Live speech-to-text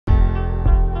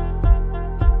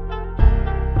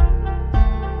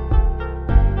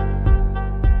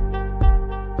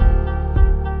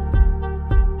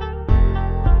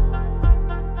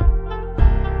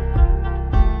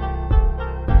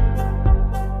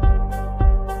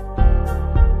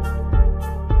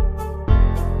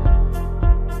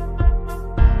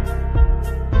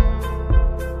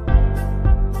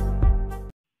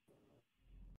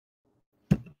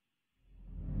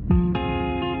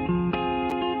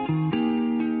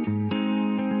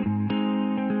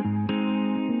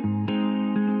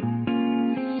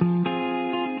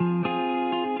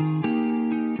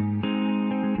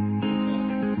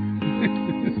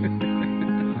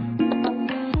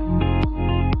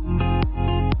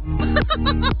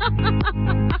Good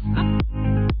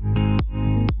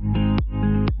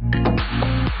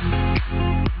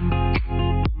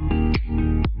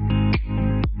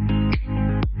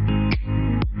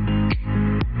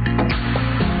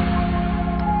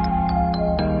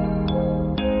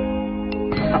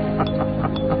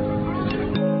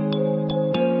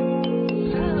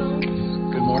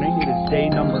morning. It is day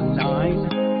number 9.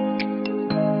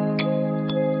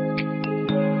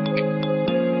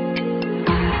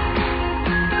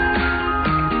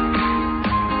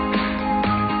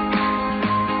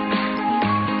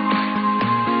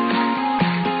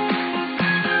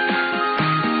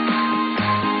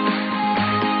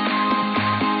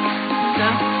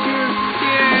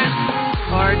 Cheers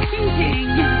or ting ting.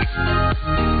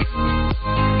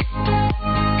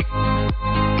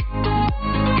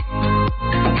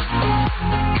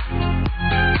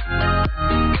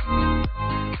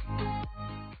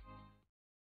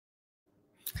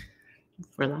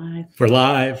 We're live. We're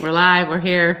live. We're live. We're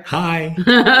here. Hi.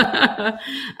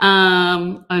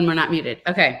 And we're not muted.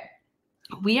 Okay.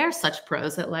 We are such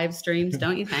pros at live streams,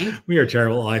 don't you think? We are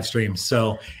terrible at live streams.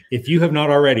 So if you have not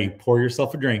already, pour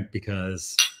yourself a drink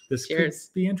because this Cheers.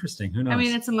 could be interesting. Who knows? I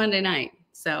mean, it's a Monday night.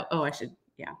 So,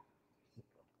 yeah.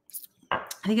 I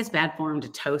think it's bad form to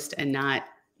toast and not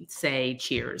say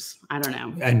cheers. I don't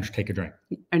know. And take a drink.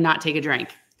 Or not take a drink.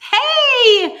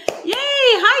 Hey! Yay!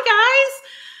 Hi, guys!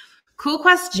 Cool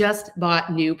Quest just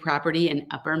bought new property in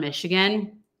Upper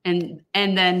Michigan. And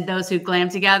then those who glam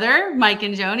together, Mike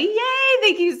and Joni, yay!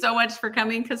 Thank you so much for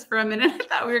coming, because for a minute I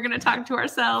thought we were going to talk to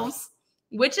ourselves,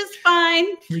 which is fine.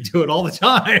 We do it all the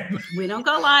time. We don't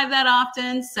go live that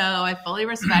often, so I fully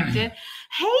respect it.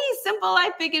 Hey, Simple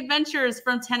Life Big Adventures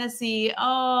from Tennessee.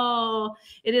 Oh,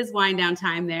 it is wind down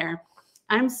time there.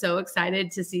 I'm so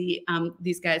excited to see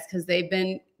these guys, because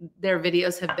their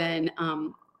videos have been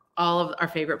all of our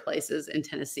favorite places in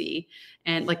Tennessee,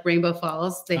 and like Rainbow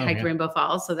Falls. They hiked Rainbow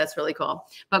Falls, so that's really cool.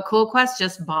 But Cool Quest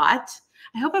just bought,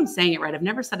 I hope I'm saying it right. I've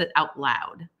never said it out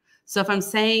loud. So if I'm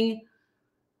saying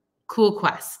Cool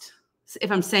Quest,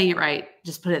 if I'm saying it right,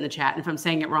 just put it in the chat. And if I'm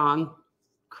saying it wrong,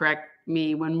 correct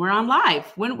me when we're on live.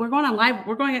 When we're going on live,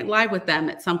 we're going live with them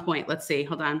at some point. Let's see.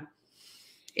 Hold on.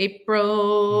 April.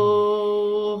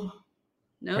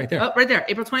 No, right there. Oh, right there.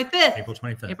 April 25th. April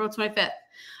 25th. April 25th.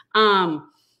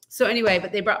 So anyway,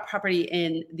 but they brought property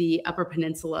in the Upper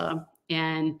Peninsula,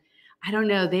 and I don't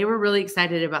know, they were really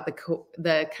excited about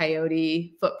the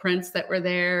coyote footprints that were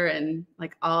there, and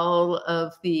like all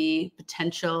of the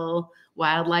potential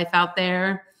wildlife out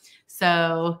there.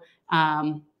 So,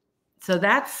 so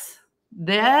that's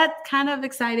kind of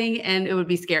exciting, and it would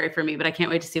be scary for me, but I can't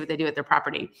wait to see what they do with their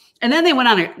property. And then they went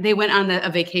on a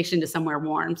vacation to somewhere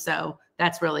warm. So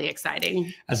that's really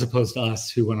exciting. As opposed to us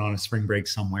who went on a spring break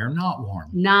somewhere not warm.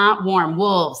 Not warm.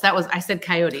 Wolves. I said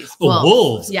coyotes. Oh,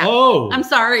 wolves. Yeah. Oh, I'm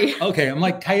sorry. Okay. I'm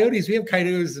like, coyotes. We have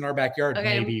coyotes in our backyard.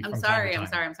 Okay. Maybe I'm from sorry. time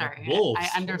to time. I'm sorry. Wolves. I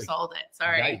undersold it.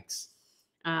 Sorry. Yikes.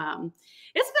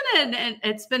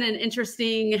 It's been an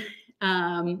interesting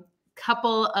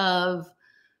couple of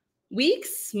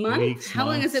weeks, months. How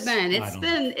long has it been?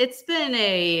 It's been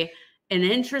an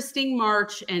interesting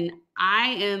March, and I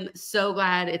am so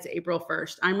glad it's April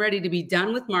 1st. I'm ready to be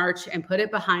done with March and put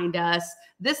it behind us.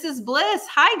 This is bliss.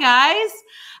 Hi, guys.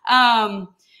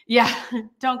 Yeah,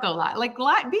 don't go live. Like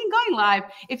going live,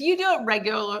 if you do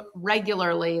it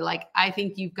regularly, like I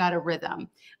think you've got a rhythm.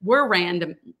 We're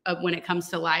random when it comes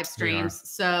to live streams.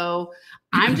 So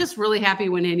I'm just really happy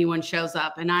when anyone shows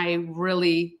up, and I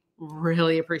really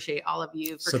appreciate all of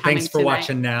you for coming thanks for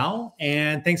watching now,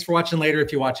 and thanks for watching later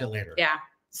if you watch it later. Yeah.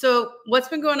 So what's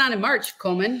been going on in March,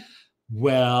 Coleman?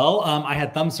 Well, I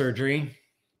had thumb surgery.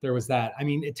 There was that. I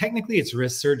mean, technically it's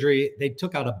wrist surgery. They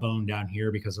took out a bone down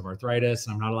here because of arthritis,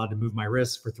 and I'm not allowed to move my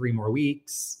wrist for 3 more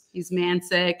weeks. He's man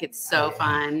sick. It's so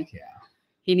fun. Yeah.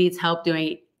 He needs help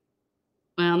doing,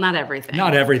 well, not everything.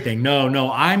 Not everything. No.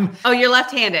 Oh, you're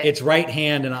left-handed. It's right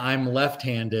hand and I'm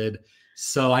left-handed.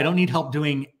 So I don't need help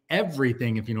doing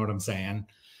everything, if you know what I'm saying.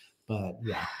 But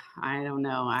yeah. I don't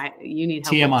know. You need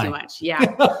help TMI. Too much. Yeah.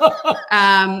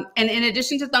 And in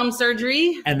addition to thumb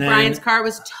surgery, and then, Brian's car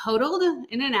was totaled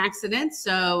in an accident.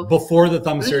 So before the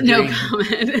thumb surgery, no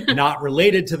comment. Not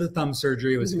related to the thumb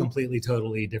surgery. It was a completely,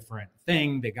 totally different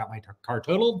thing. They got my car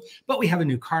totaled, but we have a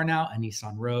new car now, a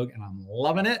Nissan Rogue, and I'm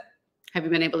loving it. Have you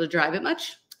been able to drive it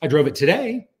much? I drove it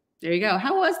today. There you go.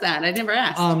 How was that? I never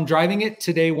asked. Driving it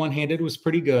today one-handed was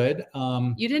pretty good.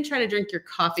 You didn't try to drink your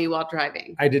coffee while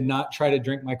driving. I did not try to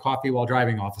drink my coffee while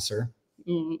driving, officer.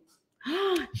 You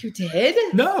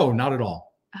did? No, not at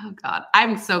all. Oh God,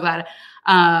 I'm so glad.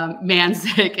 Man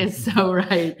sick is so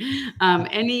right.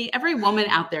 Every woman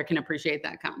out there can appreciate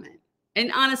that comment.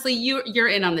 And honestly, you're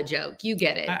in on the joke. You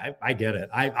get it. I get it.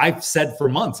 I've said for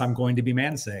months I'm going to be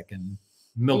man sick and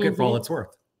milk it for all it's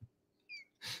worth.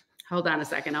 Hold on a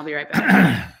second. I'll be right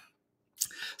back.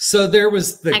 So there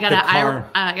was the car.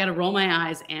 I gotta roll my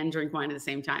eyes and drink wine at the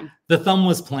same time. The thumb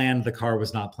was planned. The car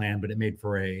was not planned, but it made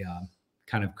for a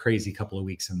kind of crazy couple of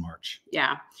weeks in March.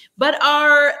 Yeah. But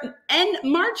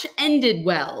March ended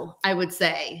well, I would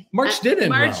say. March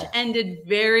ended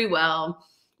very well.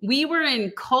 We were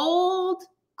in cold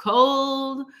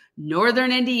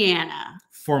northern Indiana.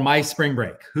 For my spring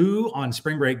break. Who on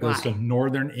spring break goes to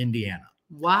northern Indiana?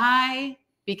 Why?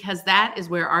 Because that is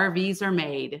where RVs are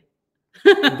made.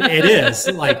 It is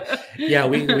like, yeah,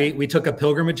 we took a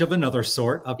pilgrimage of another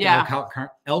sort up to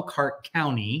Elkhart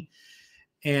County,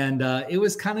 and it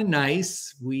was kind of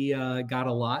nice. We got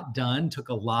a lot done, took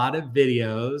a lot of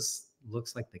videos.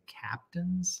 Looks like the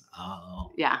captains.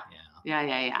 Oh, yeah.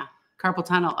 Carpal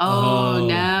tunnel. Oh no!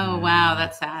 Man. Wow,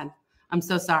 that's sad. I'm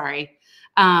so sorry.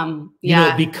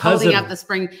 Because holding up the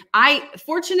spring.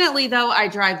 Fortunately though, I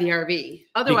drive the RV.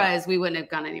 Otherwise, we wouldn't have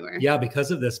gone anywhere. Yeah, because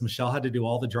of this, Michelle had to do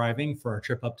all the driving for our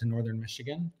trip up to northern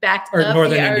Michigan.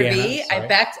 Northern Indiana. I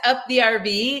backed up the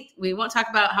RV. We won't talk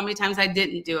about how many times I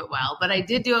didn't do it well, but I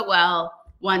did do it well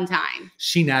one time.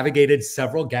 She navigated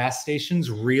several gas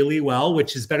stations really well,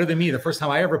 which is better than me. The first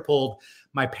time I ever pulled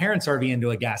my parents' RV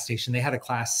into a gas station, they had a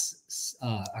class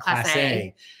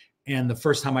A. And the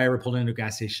first time I ever pulled into a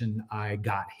gas station, I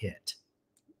got hit.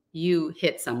 You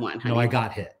hit someone, honey. No, I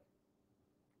got hit.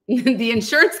 The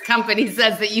insurance company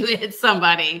says that you hit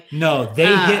somebody. No,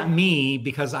 they hit me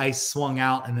because I swung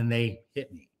out and then they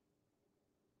hit me.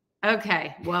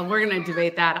 Okay. Well, we're going to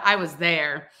debate that. I was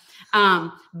there.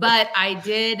 But I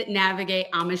did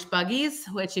navigate Amish buggies,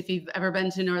 which if you've ever been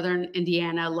to northern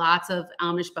Indiana, lots of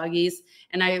Amish buggies.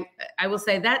 And I will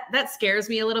say that scares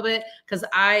me a little bit because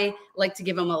I like to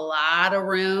give them a lot of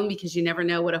room because you never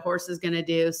know what a horse is going to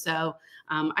do. So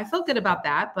I felt good about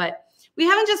that, but we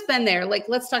haven't just been there. Like,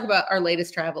 let's talk about our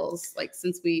latest travels. Like,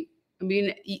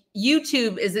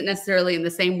 YouTube isn't necessarily in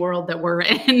the same world that we're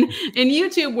in. In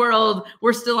YouTube world,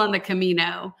 we're still on the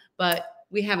Camino, but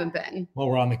we haven't been. Well,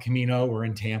 we're on the Camino. We're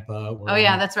in Tampa.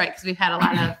 That's right. Because we've had a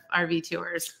lot of RV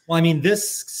tours. Well, I mean,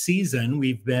 this season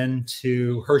we've been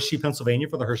to Hershey, Pennsylvania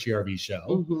for the Hershey RV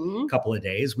show. A couple of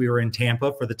days. We were in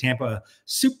Tampa for the Tampa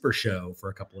Super Show for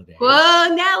a couple of days.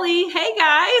 Whoa, Nelly. Hey,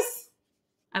 guys.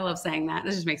 I love saying that.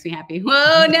 This just makes me happy.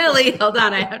 Whoa, Nelly. Hold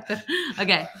on. I have to.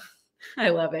 Okay. I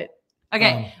love it.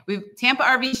 Okay. We've Tampa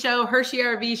RV show, Hershey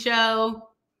RV show.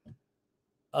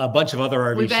 A bunch of other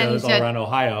RV shows all around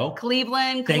Ohio.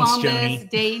 Cleveland, Columbus,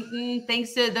 Dayton.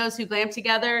 Thanks to those who glammed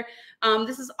together.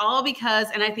 This is all because,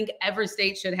 and I think every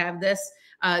state should have this,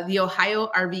 the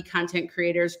Ohio RV Content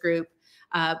Creators Group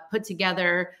put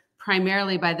together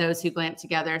primarily by those who glammed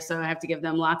together. So I have to give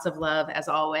them lots of love as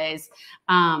always.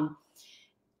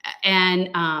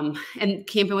 And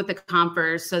Camping with the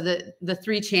Compers. So the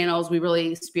three channels, we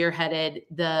really spearheaded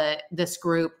this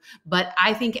group, but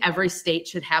I think every state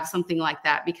should have something like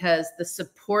that because the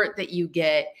support that you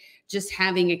get just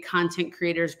having a content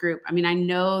creators group. I mean, I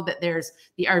know that there's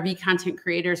the RV content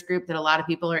creators group that a lot of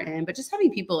people are in, but just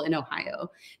having people in Ohio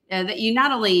that you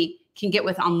not only can get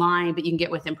with online, but you can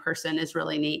get with in person is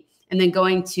really neat. And then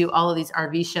going to all of these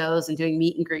RV shows and doing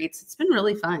meet and greets, it's been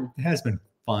really fun. It has been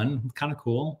fun, kind of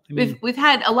cool. I mean, we've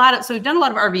had a lot of, so we've done a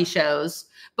lot of RV shows,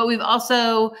 but we've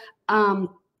also,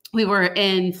 we were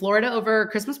in Florida over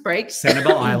Christmas break.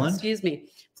 Sanibel Island. Excuse me.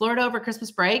 Florida over Christmas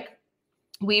break.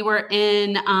 We were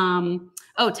in,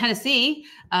 Tennessee,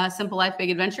 Simple Life,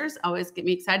 Big Adventures. Always get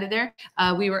me excited there.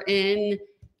 We were in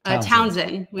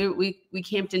Townsend. We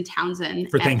camped in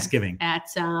Townsend for Thanksgiving at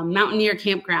Mountaineer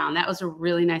Campground. That was a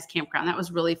really nice campground. That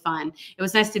was really fun. It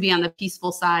was nice to be on the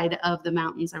peaceful side of the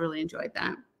mountains. I really enjoyed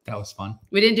that. That was fun.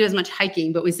 We didn't do as much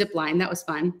hiking, but we zip lined. That was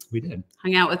fun. We did.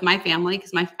 Hung out with my family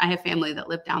because I have family that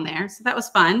live down there. So that was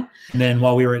fun. And then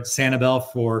while we were at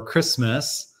Sanibel for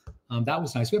Christmas, that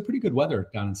was nice. We had pretty good weather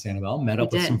down in Sanibel. Met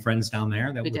up with some friends down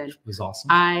there. That was awesome.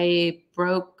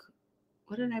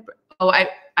 What did I break? Oh,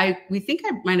 we think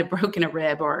I might have broken a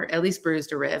rib or at least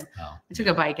bruised a rib. I took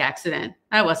a bike accident.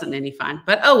 That wasn't any fun,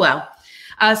 but oh well.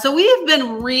 So we have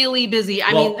been really busy.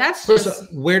 I mean, that's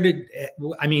just.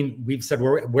 We've said,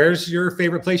 where's your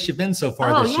favorite place you've been so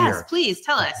far this year? Oh, yes, please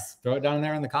tell us. Throw it down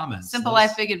there in the comments. Simple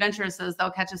Life Big Adventures says they'll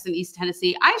catch us in East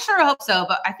Tennessee. I sure hope so,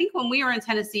 but I think when we were in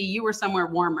Tennessee, you were somewhere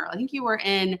warmer. I think you were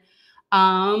in,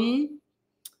 we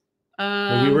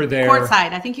were there.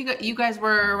 Courtside. I think you guys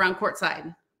were around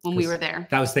Courtside when we were there.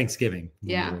 That was Thanksgiving.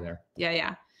 Yeah. We were there.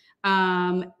 Yeah.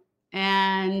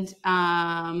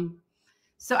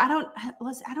 So I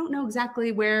don't know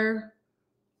exactly where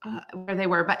where they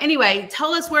were. But anyway,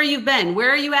 tell us where you've been.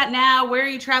 Where are you at now? Where are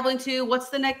you traveling to? What's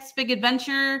the next big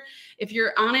adventure? If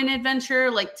you're on an adventure,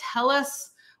 like tell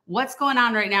us what's going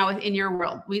on right now in your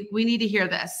world. We need to hear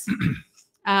this.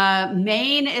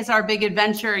 Maine is our big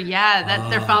adventure. Yeah, that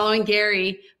they're following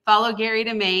Gary. Follow Gary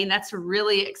to Maine. That's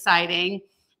really exciting.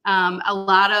 A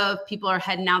lot of people are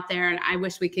heading out there, and I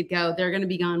wish we could go. They're going to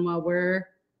be gone while we're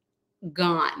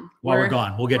gone. We're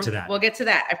gone. We'll get to that. We'll get to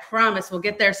that. I promise we'll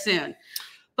get there soon.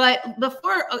 But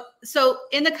before, so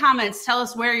in the comments, tell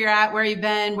us where you're at, where you've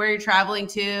been, where you're traveling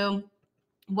to.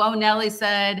 Whoa, Nelly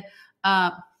said,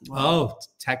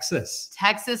 Texas.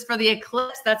 Texas for the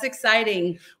eclipse. That's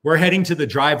exciting. We're heading to the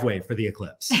driveway for the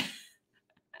eclipse.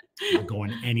 We're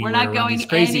going anywhere. We're not going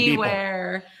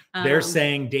anywhere. They're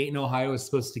saying Dayton, Ohio is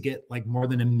supposed to get like more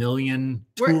than 1 million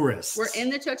tourists. We're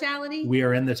in the totality? We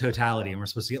are in the totality, and we're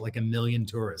supposed to get like 1 million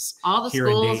tourists. All the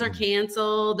schools are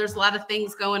canceled. There's a lot of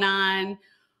things going on.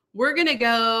 We're going to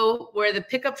go where the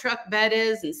pickup truck bed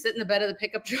is and sit in the bed of the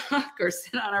pickup truck or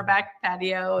sit on our back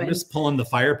patio. And just pulling the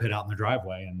fire pit out in the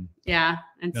driveway and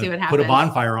see what happens. Put a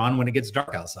bonfire on when it gets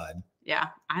dark outside. Yeah.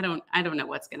 I don't know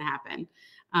what's going to happen.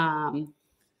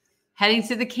 Heading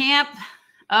to the camp.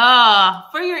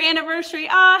 For your anniversary.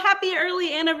 Happy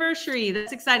early anniversary.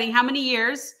 That's exciting. How many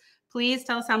years? Please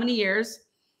tell us how many years.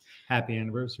 Happy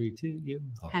anniversary to you.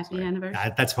 Happy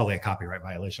anniversary. That's probably a copyright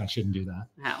violation. I shouldn't do that.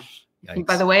 Oh. Yikes.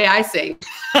 By the way I sing,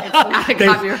 it's not a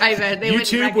copyright.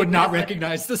 YouTube would not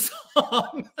recognize the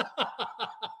song.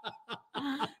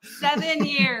 7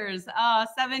 years.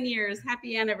 7 years.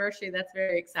 Happy anniversary. That's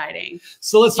very exciting.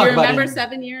 So let's talk about it. Remember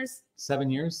 7 years?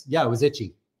 7 years? Yeah, it was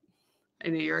itchy. I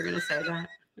knew you were going to say that.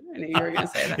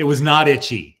 It was not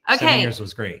itchy. Okay. 7 years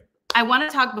was great. I want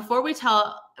to talk before I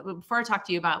talk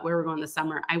to you about where we're going this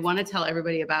summer. I want to tell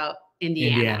everybody about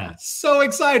Indiana. So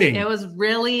exciting. It was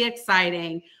really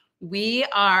exciting. We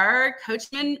are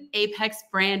Coachman Apex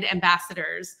brand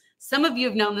ambassadors. Some of you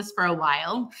have known this for a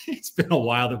while. It's been a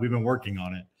while that we've been working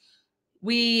on it.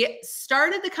 We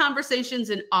started the conversations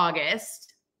in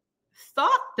August,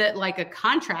 thought that like a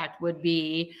contract would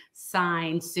be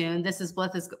signed soon. Bliss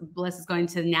is going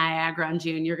to Niagara in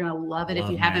June. You're going to love it if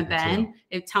you haven't been.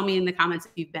 Tell me in the comments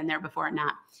if you've been there before or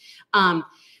not.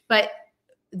 But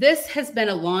this has been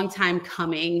a long time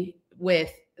coming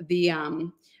with the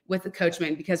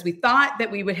Coachman, because we thought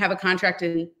that we would have a contract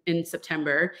in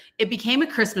September. It became a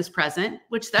Christmas present,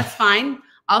 which that's fine.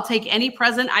 I'll take any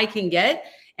present I can get.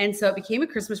 And so it became a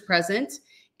Christmas present.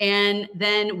 And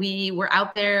then we were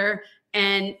out there,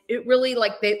 and it really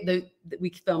we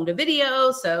filmed a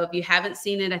video. So if you haven't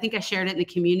seen it, I think I shared it in the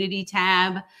community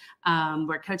tab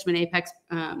where Coachman Apex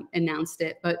announced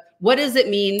it. But what does it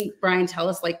mean, Brian? Tell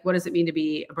us, what does it mean to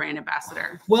be a brand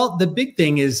ambassador? Well, the big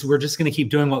thing is we're just going to keep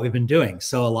doing what we've been doing.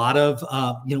 So a lot of,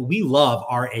 we love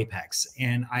our Apex,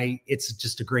 and it's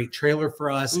just a great trailer for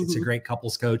us. Mm-hmm. It's a great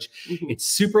couples coach. Mm-hmm. It's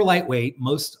super lightweight.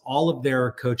 All of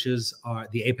their coaches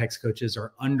the Apex coaches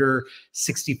are under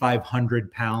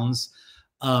 6,500 pounds.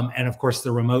 And of course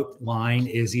the remote line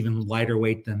is even lighter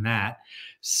weight than that.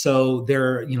 So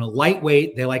they're,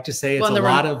 lightweight. They like to say it's a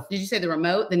lot of, did you say the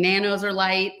remote? The nanos are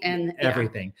light and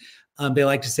everything. They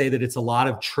like to say that it's a lot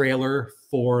of trailer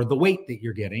for the weight that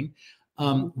you're getting.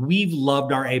 We've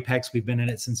loved our Apex. We've been in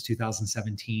it since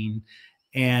 2017.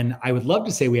 And I would love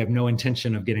to say we have no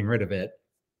intention of getting rid of it,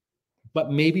 but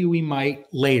maybe we might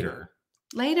later.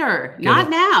 Not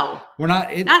now. We're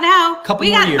not now.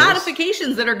 We got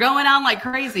modifications that are going on like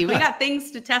crazy. We got things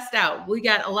to test out. We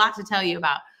got a lot to tell you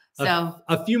about. So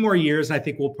a few more years, I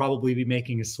think we'll probably be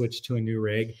making a switch to a new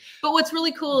rig. But what's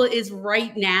really cool is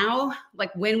right now,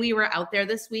 like when we were out there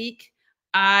this week,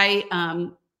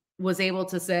 I was able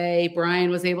to say,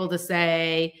 Brian was able to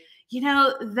say,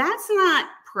 that's not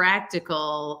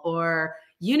practical, or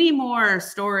you need more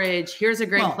storage. Here's a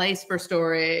great place for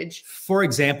storage. For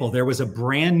example, there was a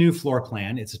brand new floor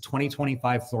plan. It's a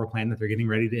 2025 floor plan that they're getting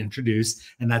ready to introduce.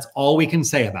 And that's all we can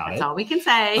say about it. That's all we can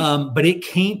say. But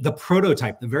the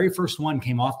prototype, the very first one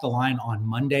came off the line on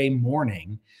Monday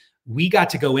morning. We got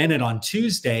to go in it on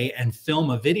Tuesday and film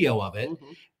a video of it.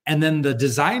 Mm-hmm. And then the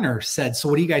designer said, so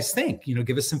what do you guys think?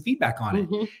 Give us some feedback on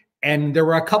it. And there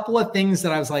were a couple of things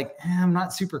that I was like, I'm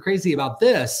not super crazy about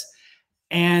this.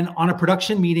 And on a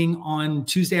production meeting on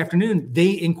Tuesday afternoon,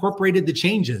 they incorporated the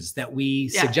changes that we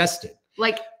suggested.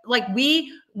 Like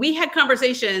we had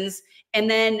conversations, and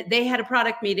then they had a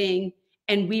product meeting,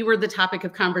 and we were the topic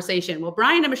of conversation. Well,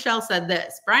 Brian and Michelle said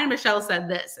this. Brian and Michelle said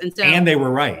this. And they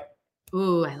were right.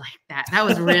 Ooh, I like that. That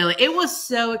was really, it was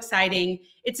so exciting.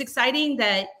 It's exciting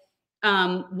that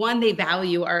one, they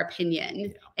value our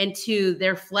opinion, and two,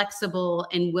 they're flexible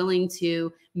and willing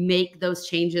to make those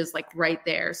changes like right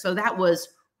there. So that was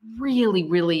really,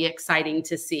 really exciting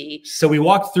to see. So we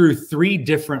walked through 3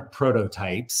 different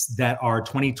prototypes that are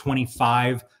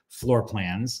 2025 floor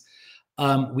plans.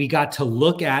 We got to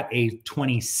look at a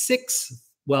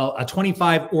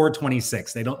 25 or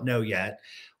 26. They don't know yet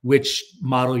which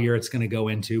model year it's going to go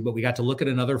into, but we got to look at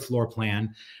another floor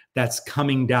plan that's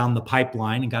coming down the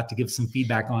pipeline and got to give some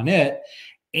feedback on it.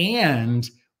 And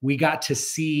we got to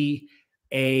see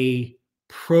a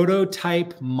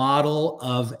prototype model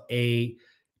of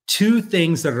 2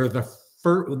 things that are the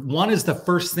first. One is the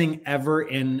first thing ever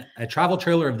in a travel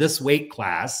trailer of this weight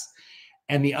class.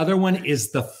 And the other one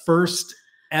is the first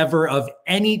ever of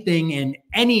anything in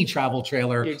any travel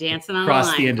trailer. You're dancing on across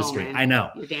the line, the industry. Coleman. I know.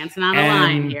 You're dancing on the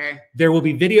line here. There will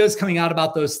be videos coming out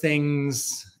about those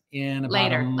things in about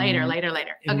later. In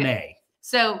May.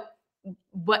 So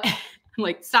what? I'm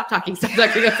like, stop talking.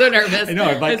 I'm so nervous. I know.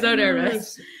 I'm so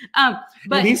nervous.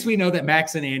 But at least we know that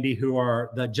Max and Andy, who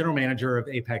are the general manager of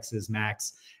Apex, is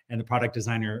Max, and the product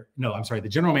designer. No, I'm sorry. The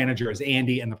general manager is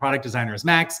Andy, and the product designer is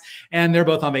Max, and they're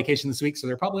both on vacation this week, so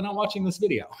they're probably not watching this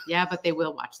video. Yeah, but they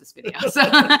will watch this video. So,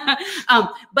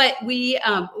 but we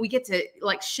get to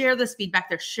like share this feedback.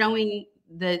 They're showing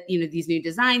these new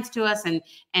designs to us,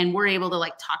 and we're able to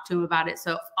like talk to them about it.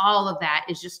 So all of that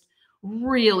is just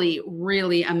really,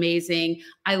 really amazing.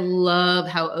 I love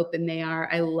how open they are.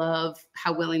 I love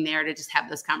how willing they are to just have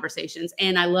those conversations.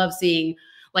 And I love seeing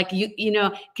like,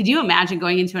 could you imagine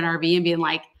going into an RV and being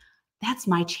like, that's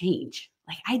my change.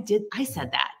 Like I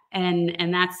said that.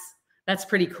 And that's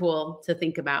pretty cool to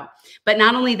think about. But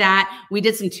not only that, we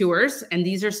did some tours, and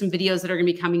these are some videos that are going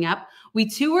to be coming up. We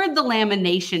toured the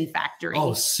lamination factory.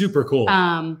 Oh, super cool.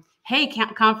 Hey,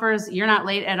 Confers, you're not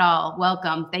late at all.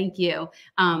 Welcome. Thank you.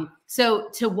 So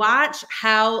to watch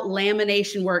how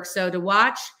lamination works, so to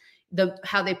watch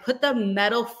how they put the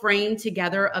metal frame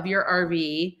together of your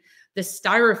RV, the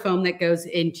styrofoam that goes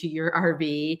into your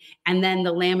RV, and then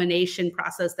the lamination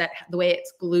process, the way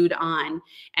it's glued on.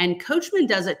 And Coachman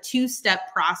does a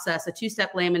 2-step process, a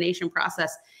 2-step lamination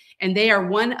process. And they are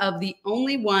one of the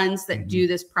only ones that do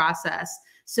this process.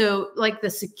 So like the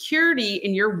security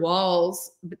in your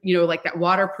walls, like that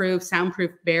waterproof,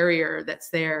 soundproof barrier that's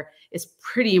there is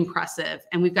pretty impressive.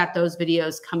 And we've got those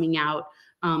videos coming out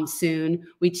soon.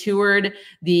 We toured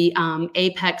the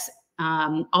Apex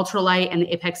Ultralight and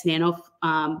the Apex Nano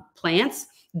plants.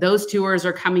 Those tours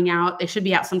are coming out. They should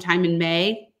be out sometime in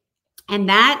May. And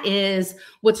that is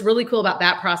what's really cool about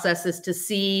that process, is to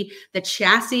see the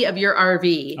chassis of your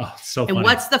RV. Oh, so funny. And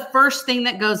what's the first thing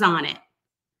that goes on it?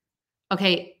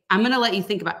 Okay, I'm going to let you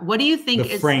think about, what do you think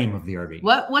is the frame of the RV?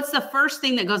 What's the first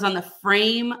thing that goes on the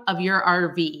frame of your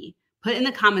RV? Put in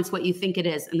the comments what you think it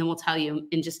is, and then we'll tell you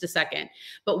in just a second.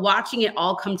 But watching it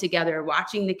all come together,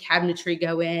 watching the cabinetry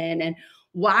go in, and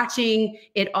watching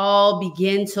it all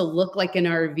begin to look like an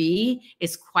RV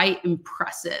is quite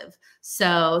impressive.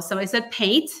 So somebody said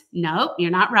paint. Nope,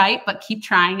 you're not right, but keep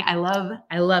trying. I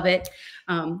love it.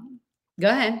 Go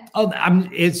ahead. Oh,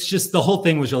 it's just, the whole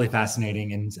thing was really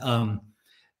fascinating. And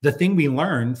the thing we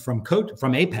learned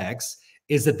from Apex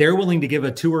is that they're willing to give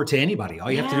a tour to anybody.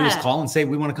 All you have to do is call and say,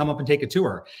 we want to come up and take a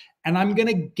tour. And I'm going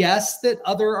to guess that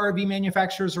other RV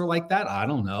manufacturers are like that. I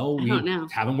don't know. We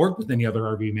haven't worked with any other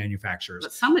RV manufacturers.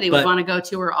 But somebody would want to go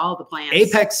tour all the plants.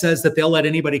 Apex says that they'll let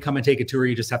anybody come and take a tour.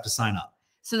 You just have to sign up.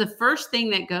 So the first thing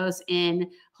that goes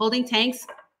in holding tanks,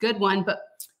 good one, but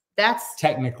that's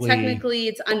technically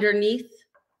it's underneath.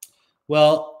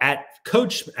 Well, at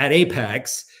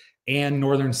Apex and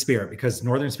Northern Spirit, because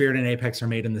Northern Spirit and Apex are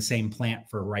made in the same plant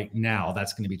for right now.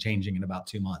 That's going to be changing in about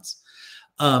 2 months.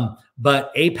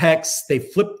 But Apex, they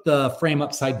flipped the frame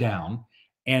upside down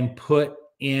and put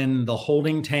in the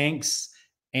holding tanks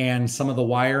and some of the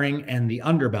wiring and the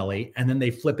underbelly, and then they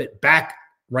flip it back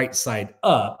right side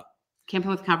up.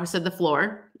 Camping with Comfort said the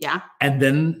floor. Yeah. And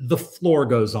then the floor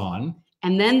goes on.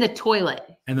 And then the toilet.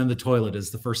 And then the toilet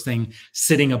is the first thing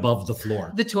sitting above the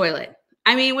floor. The toilet.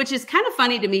 I mean, which is kind of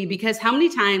funny to me, because how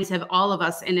many times have all of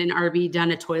us in an RV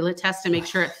done a toilet test to make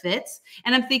sure it fits?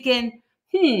 And I'm thinking,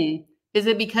 is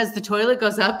it because the toilet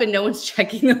goes up and no one's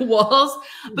checking the walls?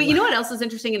 But you know what else is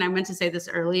interesting? And I meant to say this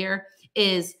earlier,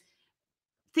 is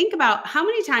think about how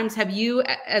many times have you,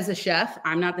 as a chef,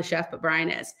 I'm not the chef, but Brian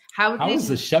is. How is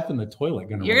the chef in the toilet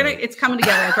going to work? It's coming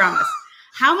together, I promise.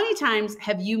 How many times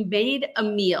have you made a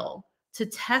meal to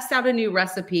test out a new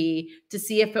recipe to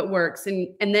see if it works? And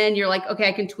then you're like, okay,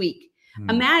 I can tweak.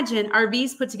 Imagine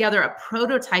RVs put together a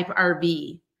prototype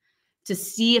RV to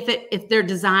see if their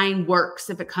design works,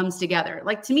 if it comes together.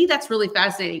 Like, to me, that's really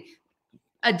fascinating.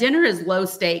 a dinner is low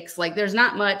stakes. Like there's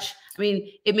not much. I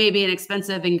mean, it may be an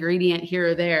expensive ingredient here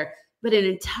or there, but an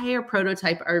entire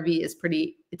prototype RV is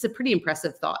it's a pretty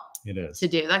impressive thought. It is to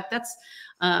do. Like that's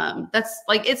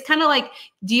like, it's kind of like,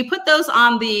 do you put those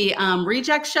on the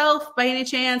reject shelf by any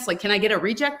chance? Like, can I get a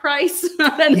reject price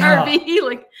on an RV?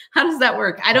 Like, how does that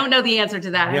work? I don't know the answer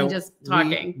to that. I'm just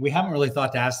talking. We haven't really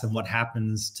thought to ask them what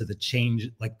happens to the change,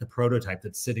 like the prototype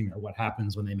that's sitting there. What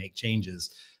happens when they make changes?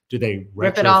 Do they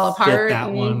rip it all apart?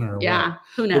 That one, or what?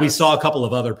 Who knows? But we saw a couple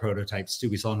of other prototypes too.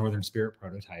 We saw a Northern Spirit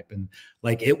prototype, and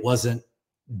like it wasn't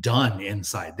done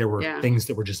inside. There were things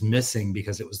that were just missing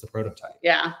because it was the prototype.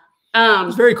 Yeah. It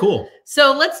was very cool.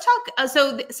 So let's talk.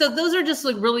 So those are just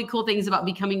like really cool things about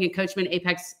becoming a Coachman,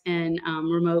 Apex, and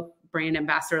remote brand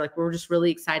ambassador. Like we're just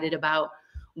really excited about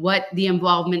what the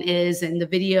involvement is and the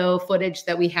video footage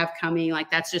that we have coming. Like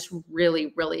that's just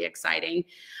really, really exciting.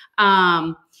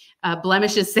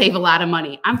 Blemishes save a lot of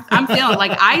money. I'm feeling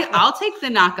like I'll take the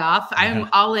knockoff. I'm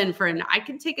all in for I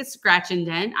can take a scratch and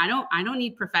dent. I don't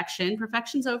need perfection.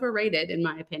 Perfection's overrated in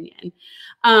my opinion.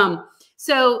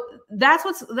 So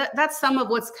that's some of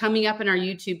what's coming up in our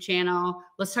YouTube channel.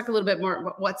 Let's talk a little bit more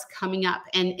about what's coming up.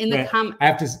 And in the I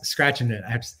have to scratch and dent.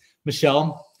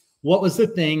 Michelle, what was the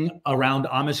thing around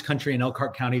Amish country in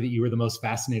Elkhart County that you were the most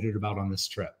fascinated about on this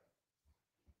trip?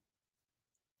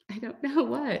 I don't know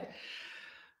what.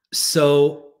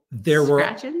 So there were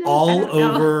all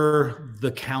over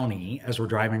the county as we're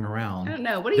driving around. I don't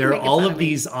know. What are you there are all of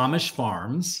these Amish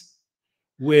farms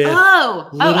with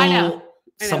I know.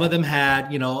 Some of them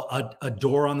had, you know, a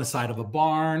door on the side of a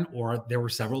barn, or there were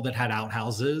several that had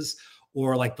outhouses,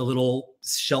 or like the little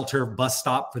shelter bus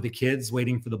stop for the kids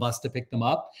waiting for the bus to pick them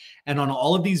up. And on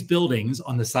all of these buildings,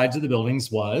 on the sides of the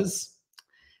buildings was.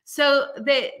 So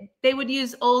they would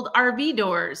use old RV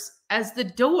doors as the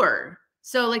door.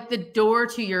 So like the door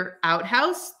to your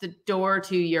outhouse, the door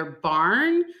to your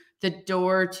barn, the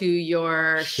door to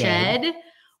your shed.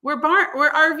 We're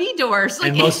RV doors. Like,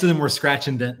 and most of them were scratch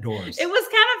and dent doors. It was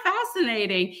kind of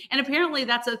fascinating. And apparently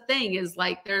that's a thing, is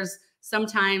like there's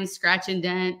sometimes scratch and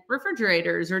dent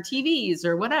refrigerators or TVs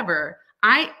or whatever.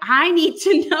 I need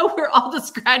to know where all the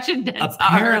scratch and dents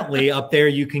Apparently up there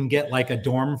you can get like a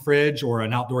dorm fridge or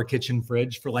an outdoor kitchen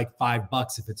fridge for like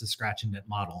 $5 if it's a scratch and dent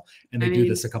model. And they do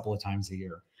this a couple of times a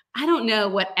year. I don't know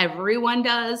what everyone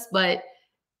does, but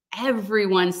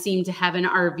everyone seemed to have an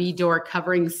RV door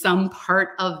covering some part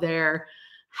of their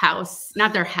house,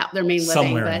 not their house, their main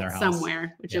living, but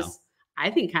somewhere, which is,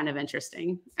 I think, kind of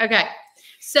interesting. Okay.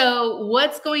 So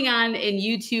what's going on in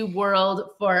YouTube world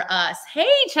for us? Hey,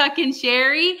 Chuck and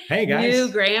Sherry. Hey, guys. New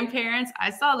grandparents.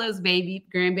 I saw those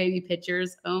grandbaby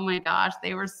pictures. Oh my gosh.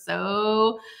 They were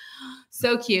so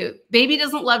cute. Baby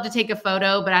doesn't love to take a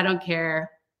photo, but I don't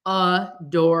care.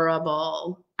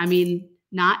 Adorable. I mean,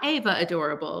 not Ava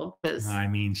adorable. I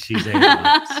mean, she's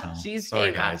Ava. So. She's sorry,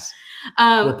 Ava. Guys.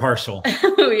 We're partial.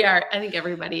 We are. I think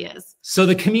everybody is. So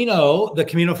the Camino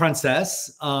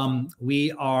Frances,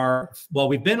 we've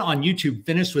been on YouTube,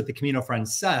 finished with the Camino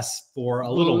Frances for a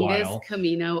little while. Longest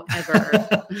Camino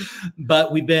ever.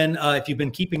 But we've been, if you've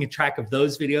been keeping track of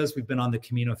those videos, we've been on the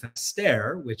Camino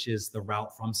Finisterre, which is the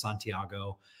route from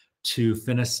Santiago to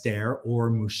Finisterre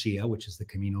or Muxia, which is the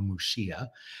Camino Muxia.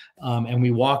 And we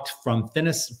walked from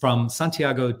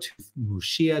Santiago to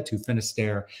Muxia to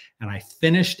Finisterre, and I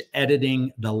finished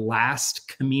editing the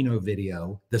last Camino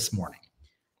video this morning.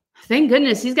 Thank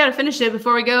goodness. He's got to finish it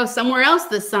before we go somewhere else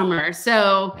this summer.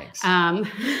 So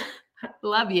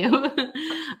love you.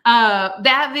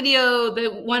 That video,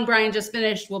 the one Brian just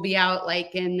finished, will be out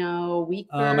like in a week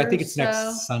or I think it's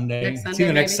next Sunday. It's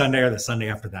either next Sunday or the Sunday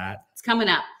after that. It's coming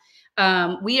up.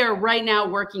 We are right now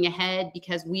working ahead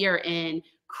because we are in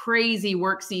crazy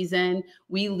work season.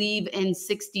 We leave in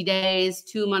 60 days,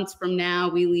 2 months from now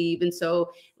we leave. And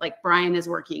so like Brian is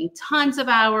working tons of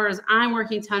hours. I'm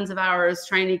working tons of hours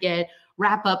trying to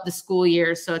wrap up the school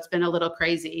year. So it's been a little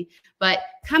crazy, but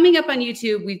coming up on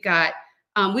YouTube, we've got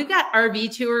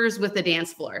RV tours with the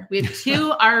dance floor. We have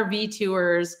 2 RV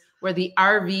tours where the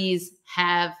RVs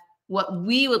have what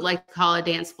we would like to call a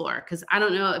dance floor. Cause I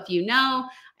don't know if you know,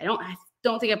 I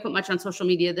don't think I put much on social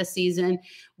media this season.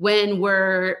 When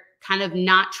we're kind of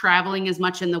not traveling as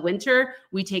much in the winter,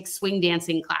 we take swing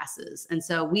dancing classes. And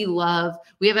so we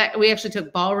actually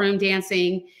took ballroom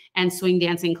dancing and swing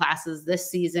dancing classes this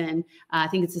season. I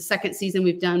think it's the second season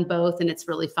we've done both, and it's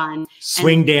really fun.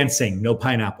 Swing dancing, no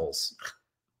pineapples.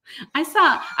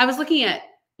 I was looking at,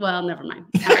 well, never mind.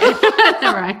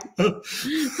 All right.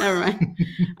 Never mind.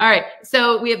 All right.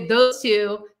 So we have those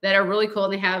 2 that are really cool.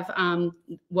 And they have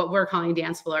what we're calling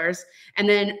dance floors. And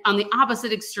then on the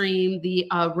opposite extreme, the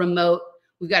remote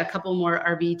we've got a couple more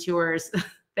RV tours.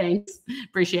 Thanks.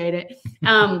 Appreciate it.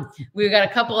 We've got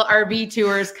a couple of RV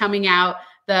tours coming out.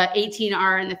 The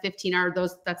 18R and the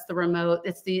 15R, that's the remote.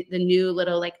 It's the new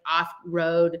little like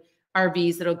off-road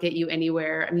RVs that'll get you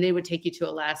anywhere. I mean, they would take you to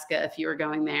Alaska if you were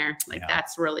going there. Like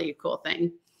that's really a cool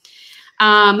thing.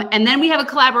 And then we have a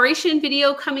collaboration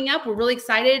video coming up. We're really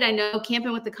excited. I know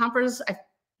Camping with the Compers.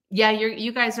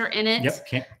 You guys are in it.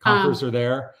 Yep, Compers are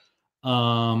there. I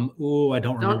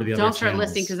don't remember the other Don't start channels.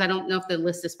 listing because I don't know if the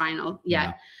list is final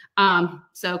yet.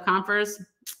 So Compers,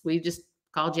 we just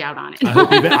called you out on it.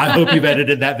 I hope you've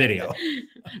edited that video.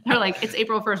 They're like, it's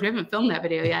April 1st. We haven't filmed that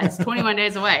video yet. It's 21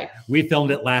 days away. We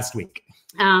filmed it last week.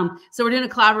 So we're doing a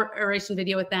collaboration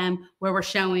video with them where we're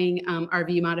showing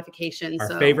RV modifications.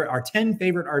 Our 10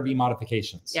 favorite RV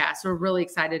modifications. Yeah, so we're really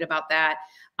excited about that.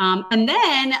 And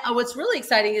then what's really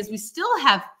exciting is we still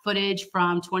have footage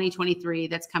from 2023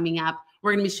 that's coming up.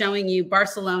 We're going to be showing you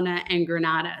Barcelona and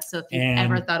Granada. So if you've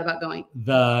ever thought about going.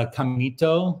 The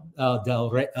Caminito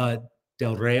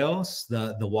del Reyes,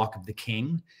 the Walk of the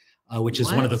King, which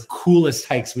is one of the coolest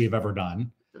hikes we've ever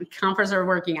done. The Compers are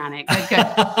working on it. Good.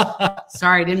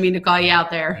 Sorry, didn't mean to call you out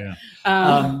there.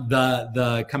 Yeah.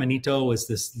 The Caminito was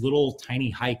this little tiny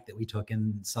hike that we took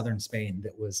in southern Spain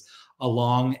that was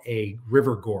along a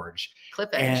river gorge. Cliff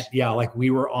edge. And like we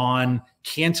were on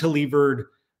cantilevered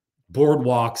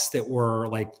boardwalks that were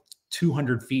like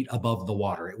 200 feet above the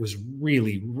water. It was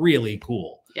really, really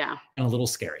cool. Yeah. And a little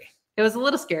scary. It was a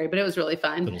little scary, but it was really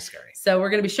fun. A little scary. So we're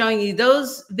going to be showing you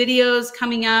those videos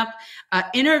coming up,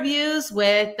 interviews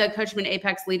with the Coachman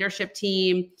Apex leadership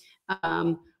team.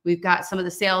 We've got some of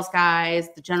the sales guys,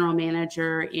 the general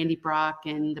manager, Andy Brock,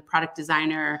 and the product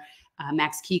designer,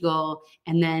 Max Kegel,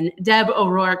 and then Deb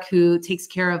O'Rourke, who takes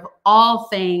care of all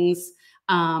things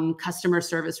customer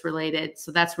service related.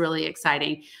 So that's really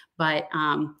exciting. But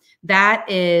that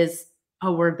is...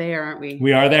 Oh, we're there, aren't we?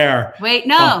 We are there. Wait,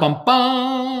 no. Bum, bum,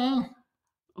 bum.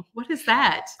 What is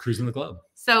that? Cruising the globe.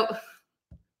 So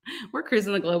we're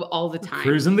cruising the globe all the time.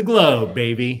 Cruising the globe,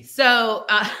 baby. So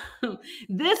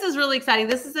this is really exciting.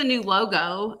 This is a new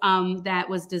logo that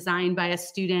was designed by a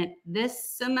student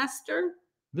this semester.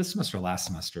 This semester, last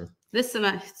semester. This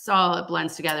semester, it's all it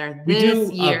blends together.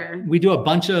 This year. We do a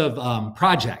bunch of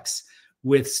projects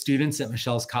with students at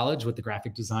Michelle's College with the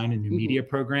graphic design and new media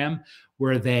program,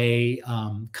 where they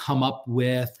come up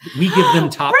with, we give them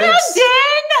topics.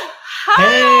 Brandon! Hi!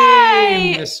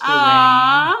 Hey, Mr.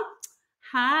 Rain.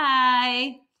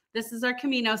 Hi. This is our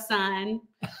Camino son,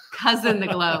 cousin the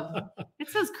globe. It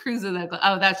says Cruisin the globe.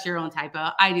 Oh, that's your own typo.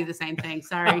 I do the same thing.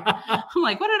 Sorry. I'm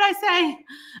like, what did I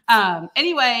say?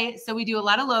 Anyway, so we do a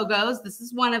lot of logos. This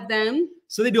is one of them.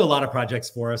 So they do a lot of projects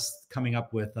for us, coming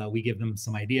up with, we give them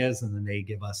some ideas and then they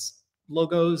give us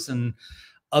logos and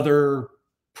other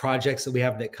projects that we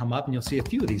have that come up. And you'll see a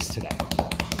few of these today.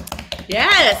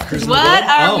 Yes. What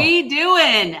are we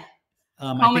doing?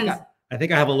 I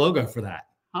think I have a logo for that.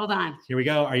 Hold on. Here we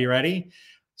go. Are you ready?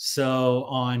 So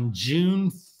on June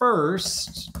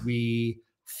 1st, we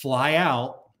fly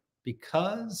out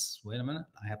because, wait a minute,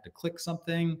 I have to click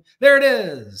something. There it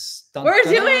is. Dun, We're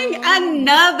dun. doing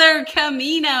another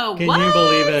Camino. Can you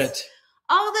believe it?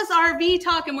 All this RV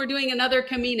talk and we're doing another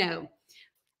Camino.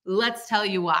 Let's tell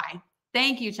you why.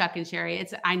 Thank you, Chuck and Sherry.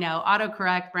 I know,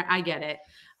 autocorrect, I get it.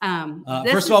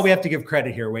 First of all, we have to give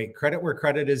credit here. Wait, credit where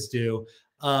credit is due.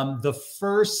 The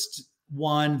first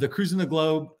one, the Cruisin the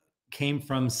Globe, came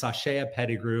from Sashea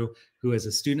Pettigrew, who is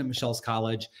a student at Michelle's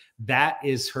College. That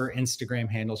is her Instagram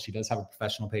handle. She does have a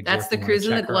professional page. That's the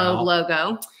Cruisin the Globe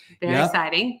logo. Very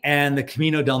exciting. And the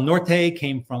Camino del Norte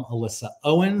came from Alyssa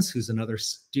Owens, who's another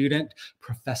student.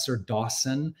 Professor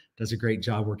Dawson does a great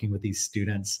job working with these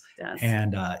students.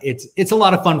 And it's a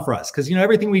lot of fun for us because,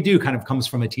 everything we do kind of comes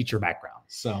from a teacher background.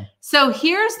 So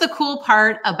here's the cool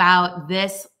part about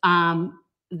this,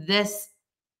 this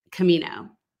Camino.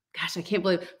 Gosh, I can't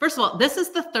believe. First of all, this is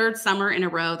the third summer in a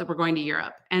row that we're going to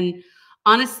Europe. And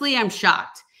honestly, I'm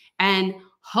shocked. And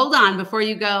hold on before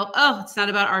you go, oh, it's not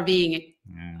about RVing.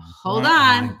 Hold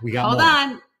on. Hold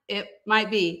on. It might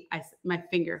be. My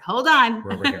finger. Hold on.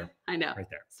 We're over here. I know. Right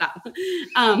there. Stop.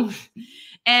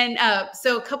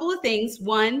 So a couple of things.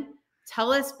 One,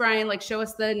 tell us, Brian, show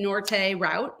us the Norte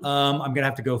route. I'm going to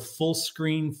have to go full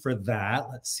screen for that.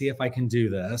 Let's see if I can do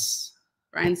this.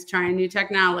 Brian's trying new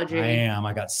technology. I am.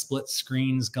 I got split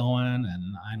screens going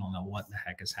and I don't know what the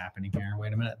heck is happening here.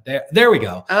 Wait a minute. There we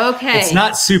go. Okay. It's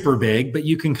not super big, but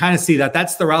you can kind of see that.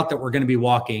 That's the route that we're going to be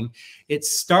walking. It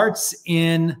starts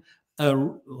in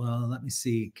well, let me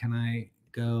see. Can I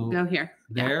go here?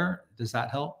 There? Yeah. Does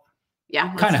that help?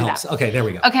 Yeah. Kind of helps. Okay, there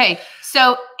we go. Okay.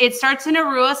 So it starts in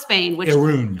Aruba, Spain, which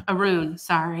Irún.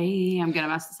 Sorry, I'm going to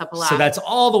mess this up a lot. So that's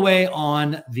all the way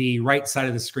on the right side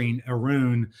of the screen,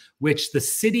 Irún, which the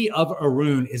city of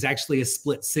Irún is actually a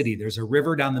split city. There's a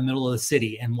river down the middle of the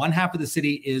city, and one half of the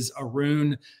city is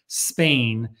Irún,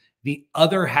 Spain. The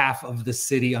other half of the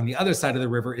city on the other side of the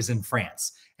river is in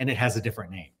France, and it has a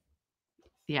different name.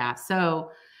 Yeah.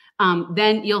 So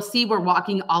then you'll see we're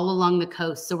walking all along the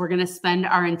coast. So we're going to spend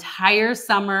our entire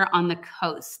summer on the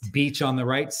coast. Beach on the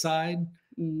right side.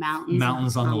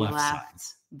 Mountains on the left side.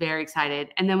 Very excited.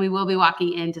 And then we will be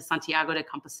walking into Santiago de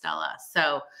Compostela.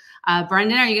 So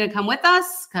Brendan, are you going to come with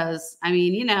us? Because I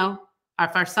mean, you know,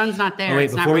 if our son's not there,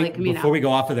 it's not really Camino. Before we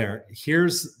go off of there,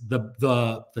 here's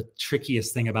the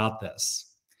trickiest thing about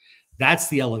this. That's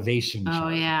the elevation chart. Oh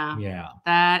yeah. Yeah.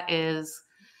 That is...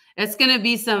 It's going to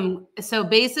be so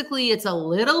basically it's a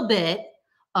little bit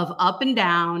of up and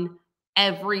down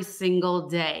every single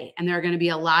day. And there are going to be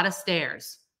a lot of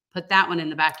stairs. Put that one in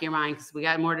the back of your mind because we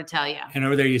got more to tell you. And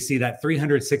over there, you see that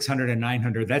 300, 600, and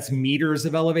 900. That's meters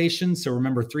of elevation. So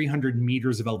remember, 300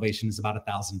 meters of elevation is about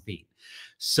 1,000 feet.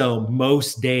 So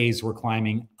most days we're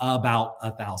climbing about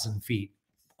 1,000 feet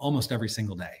almost every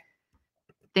single day.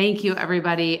 Thank you,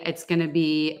 everybody. It's going to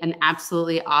be an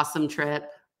absolutely awesome trip.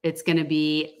 It's going to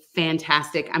be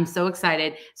fantastic. I'm so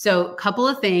excited. So a couple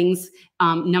of things.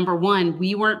 Number one,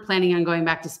 we weren't planning on going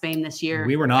back to Spain this year.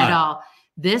 We were not at all.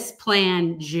 This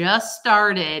plan just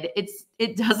started.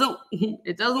 It doesn't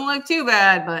look too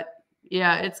bad, but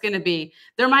yeah, it's going to be,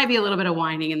 there might be a little bit of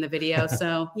whining in the video.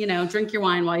 So, you know, drink your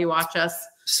wine while you watch us.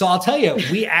 So I'll tell you,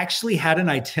 we actually had an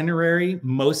itinerary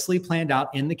mostly planned out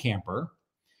in the camper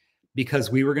because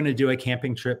we were going to do a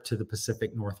camping trip to the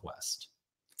Pacific Northwest.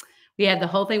 We had the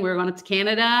whole thing. We were going up to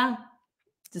Canada,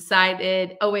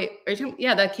 decided, oh wait,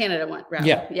 yeah, the Canada one. Route.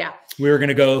 Yeah. Yeah. We were going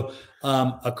to go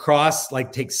across,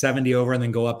 like take 70 over and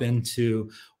then go up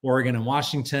into Oregon and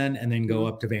Washington and then go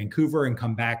up to Vancouver and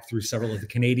come back through several of the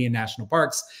Canadian national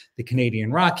parks, the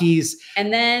Canadian Rockies.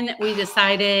 And then we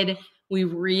decided we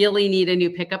really need a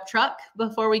new pickup truck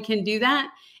before we can do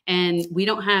that. And we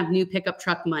don't have new pickup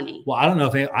truck money. Well, I don't know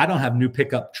if I don't have new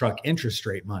pickup truck interest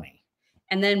rate money.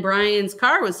 And then Brian's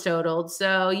car was totaled.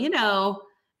 So, you know,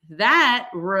 that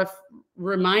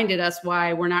reminded us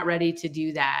why we're not ready to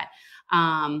do that.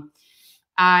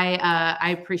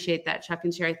 I appreciate that, Chuck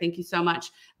and Sherry. Thank you so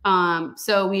much.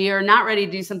 So we are not ready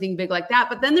to do something big like that.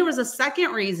 But then there was a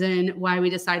second reason why we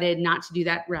decided not to do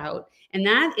that route. And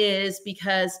that is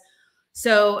because,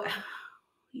 so,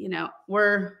 you know,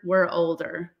 we're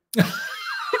older.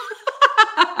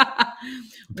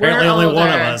 Apparently only one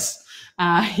of us.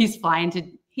 He's flying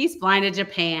to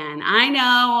Japan. I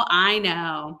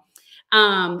know.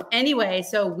 Anyway,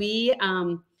 so we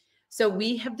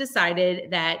have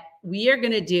decided that we are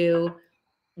going to do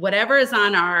whatever is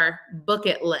on our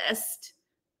bucket list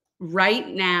right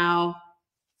now.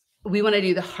 We want to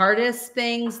do the hardest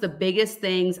things, the biggest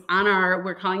things on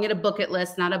we're calling it a bucket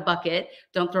list, not a bucket.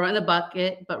 Don't throw it in the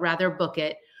bucket, but rather book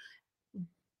it.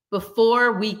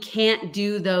 Before we can't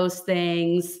do those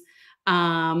things,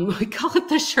 we call it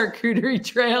the charcuterie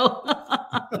trail.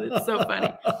 It's so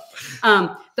funny.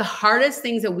 The hardest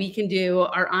things that we can do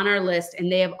are on our list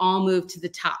and they have all moved to the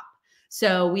top.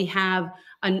 So we have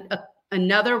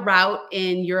another route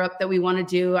in Europe that we want to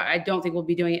do. I don't think we'll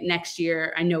be doing it next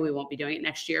year. I know we won't be doing it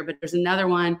next year, but there's another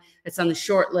one that's on the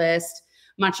short list.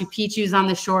 Machu Picchu's on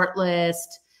the short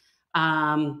list.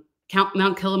 Mount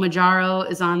Kilimanjaro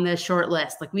is on the short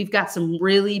list. Like we've got some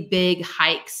really big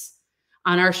hikes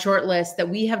on our short list that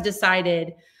we have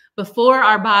decided before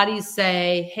our bodies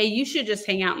say, hey, you should just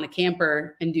hang out in the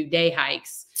camper and do day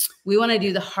hikes. We want to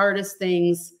do the hardest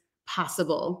things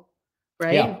possible,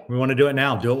 right? Yeah, we want to do it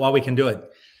now. Do it while we can do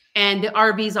it. And the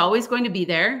RV is always going to be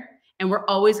there. And we're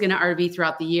always going to RV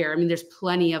throughout the year. I mean, there's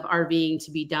plenty of RVing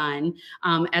to be done.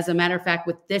 As a matter of fact,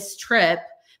 with this trip,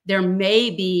 there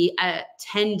may be a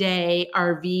 10-day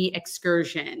RV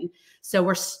excursion. So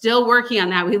we're still working on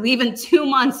that. We leave in 2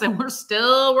 months and we're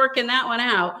still working that one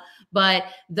out. But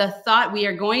the thought we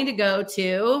are going to go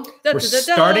to. We're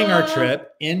starting our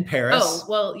trip in Paris. Oh,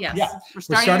 well, yes. Yeah, we're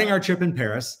starting our trip in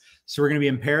Paris. So we're going to be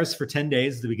in Paris for 10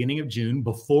 days at the beginning of June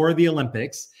before the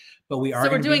Olympics. But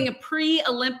we're doing a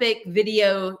pre-Olympic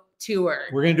video tour.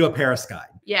 We're going to do a Paris guide.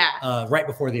 Yeah. Right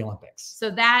before the Olympics. So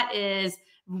that is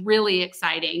really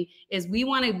exciting. Is we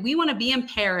want to be in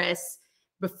Paris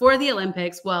before the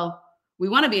Olympics. Well, we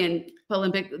want to be in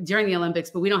during the Olympics,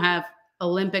 but we don't have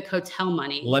Olympic hotel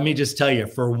money. Let me just tell you,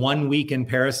 for 1 week in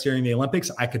Paris during the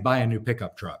Olympics, I could buy a new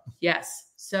pickup truck. Yes.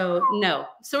 So no.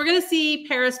 So we're going to see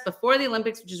Paris before the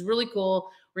Olympics, which is really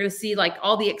cool. We're going to see like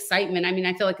all the excitement. I mean,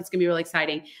 I feel like it's going to be really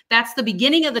exciting. That's the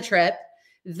beginning of the trip.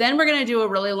 Then we're going to do a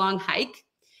really long hike.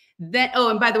 Then, oh,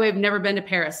 and by the way, I've never been to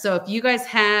Paris. So if you guys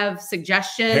have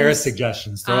suggestions, Paris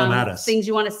suggestions, throw them at us. Things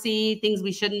you want to see, things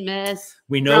we shouldn't miss.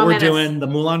 We know we're doing the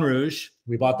Moulin Rouge.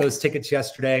 We bought those tickets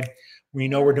yesterday. We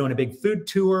know we're doing a big food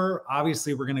tour.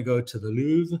 Obviously, we're going to go to the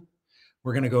Louvre.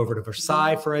 We're going to go over to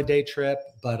Versailles for a day trip.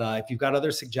 But if you've got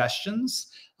other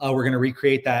suggestions, we're going to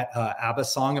recreate that ABBA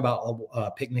song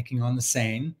about picnicking on the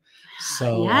Seine.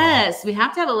 So yes, we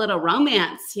have to have a little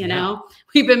romance, you know.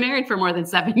 We've been married for more than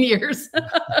 7 years.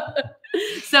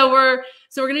 so we're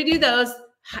going to do those,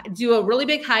 do a really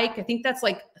big hike. I think that's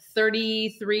like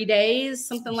 33 days,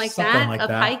 something like that of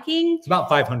hiking. It's about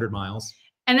 500 miles.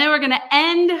 And then we're going to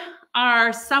end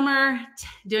our summer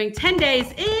doing 10 days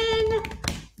in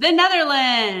the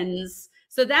Netherlands.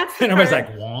 So that's and everybody's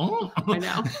like, what? I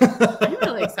know. I'm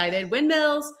really excited.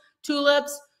 Windmills,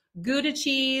 tulips, Gouda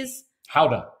cheese.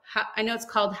 Gouda. I know it's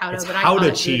called Gouda, but I call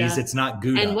it cheese. Gouda. It's not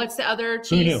Gouda. And what's the other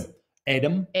cheese? Who knew?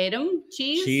 Edam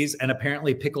cheese. Cheese and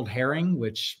apparently pickled herring,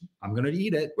 which I'm going to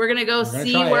eat it. We're going to go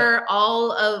see where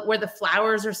where the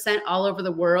flowers are sent all over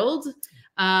the world.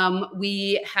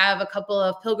 We have a couple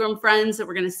of pilgrim friends that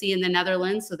we're going to see in the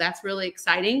Netherlands, so that's really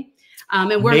exciting.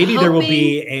 And we're maybe there will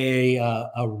be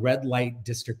a red light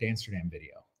district Amsterdam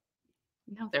video.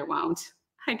 No, there won't.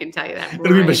 I can tell you that. It'll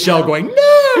be Michelle going,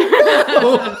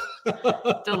 no.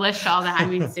 Delish all that. I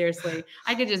mean, seriously,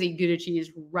 I could just eat Gouda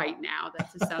cheese right now.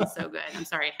 That just sounds so good. I'm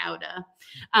sorry, Gouda.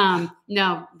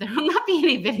 No, there will not be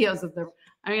any videos of the.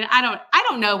 I mean, I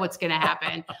don't know what's going to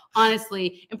happen,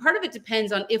 honestly. And part of it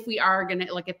depends on if we are going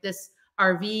to, like, if this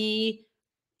RV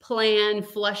plan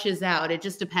flushes out. It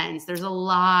just depends. There's a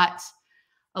lot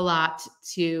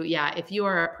to, if you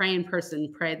are a praying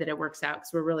person, pray that it works out, because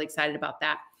we're really excited about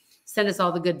that. Send us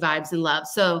all the good vibes and love.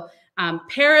 So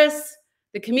Paris,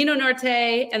 the Camino Norte,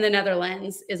 and the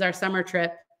Netherlands is our summer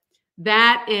trip.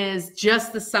 That is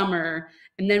just the summer.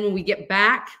 And then when we get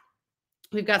back,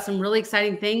 we've got some really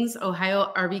exciting things.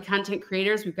 Ohio RV content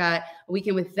creators. We've got a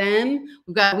weekend with them.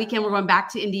 We've got a weekend. We're going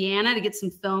back to Indiana to get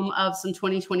some film of some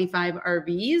 2025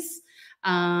 RVs.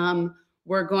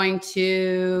 We're going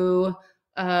to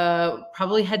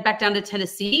probably head back down to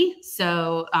Tennessee.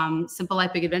 So Simple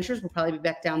Life Big Adventures will probably be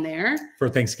back down there for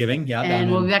Thanksgiving. Yeah.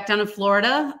 And we'll be back down in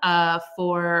Florida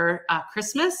for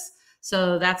Christmas.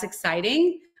 So that's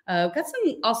exciting. Got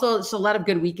just a lot of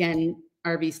good weekend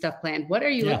RV stuff planned. What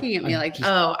are you looking at me like?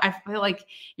 Oh, I feel like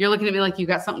you're looking at me like you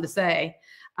got something to say.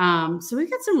 So we've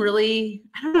got some really,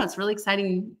 I don't know, it's really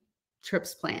exciting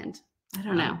trips planned. I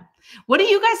don't know. What do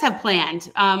you guys have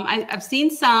planned? I've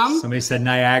seen some. Somebody said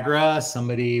Niagara.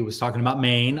 Somebody was talking about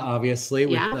Maine, obviously,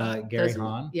 with Gary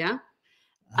Hahn. Yeah.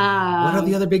 What are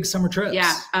the other big summer trips?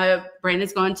 Yeah.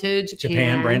 Brandon's going to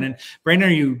Japan. Brandon, are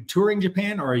you touring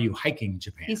Japan or are you hiking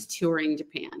Japan? He's touring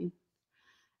Japan.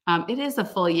 It is a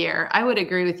full year. I would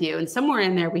agree with you. And somewhere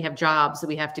in there, we have jobs that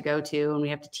we have to go to, and we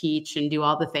have to teach and do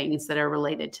all the things that are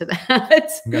related to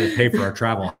that. We got to pay for our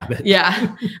travel.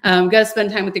 Yeah. Got to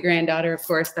spend time with the granddaughter, of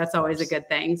course. That's always a good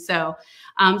thing. So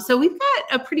we've got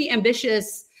a pretty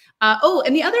ambitious,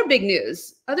 and the other big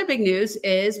news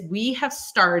is we have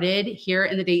started here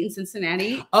in the Dayton,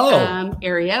 Cincinnati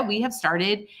area. We have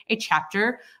started a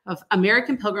chapter of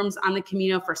American Pilgrims on the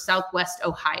Camino for Southwest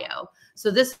Ohio. So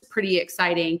this is pretty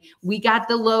exciting. We got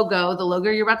the logo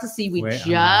you're about to see. We just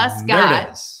got. There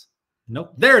it is.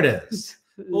 Nope. There it is.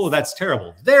 Oh, that's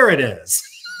terrible. There it is.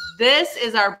 This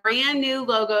is our brand new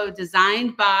logo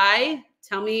designed by,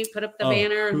 tell me, put up the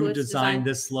banner. Who designed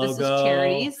this logo? This is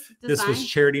Charity's design. This was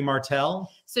Charity Martell.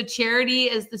 So Charity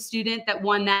is the student that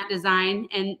won that design.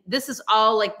 And this is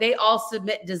all like, they all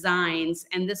submit designs,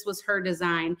 and this was her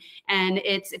design. And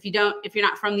it's, if you're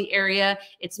not from the area,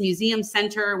 it's Museum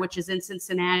Center, which is in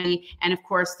Cincinnati. And of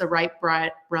course, the Wright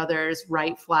brothers,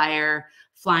 Wright Flyer,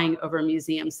 flying over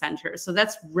Museum Center. So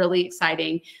that's really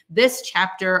exciting. This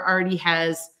chapter already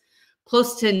has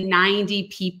close to 90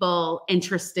 people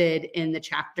interested in the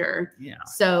chapter. Yeah.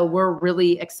 So we're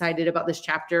really excited about this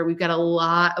chapter. We've got a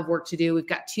lot of work to do. We've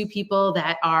got 2 people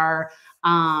that are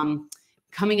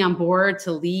coming on board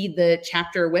to lead the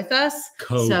chapter with us.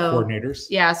 Co-coordinators.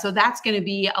 Yeah. So that's going to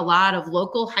be a lot of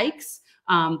local hikes.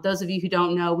 Those of you who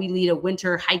don't know, we lead a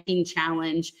winter hiking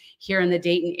challenge here in the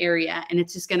Dayton area, and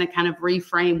it's just going to kind of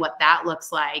reframe what that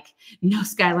looks like. No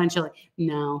skyline chili.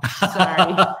 No,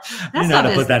 sorry.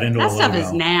 That stuff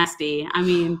is nasty. I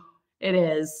mean, it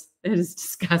is. It is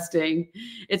disgusting.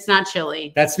 It's not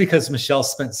chili. That's because Michelle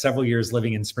spent several years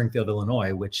living in Springfield,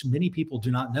 Illinois, which many people do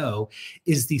not know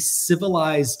is the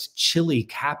civilized chili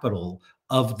capital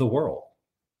of the world.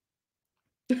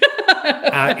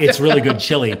 It's really good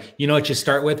chili. You know what you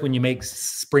start with when you make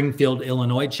Springfield,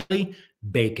 Illinois chili?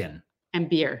 Bacon. And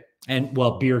beer. And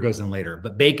well, beer goes in later,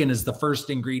 but bacon is the first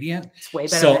ingredient. It's way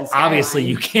better than Skyline. Obviously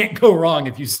you can't go wrong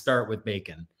if you start with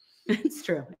bacon. It's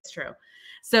true. It's true.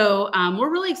 So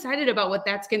we're really excited about what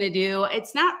that's going to do.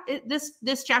 It's not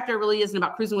this chapter really isn't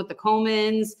about cruising with the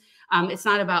Colemans. It's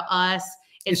not about us.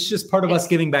 It's just part of us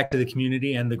giving back to the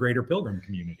community and the greater Pilgrim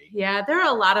community. Yeah, there are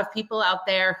a lot of people out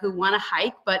there who want to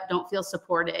hike but don't feel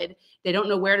supported. They don't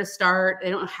know where to start. They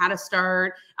don't know how to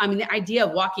start. I mean, the idea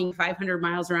of walking 500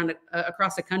 miles around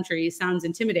across the country sounds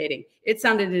intimidating. It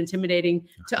sounded intimidating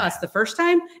to us the first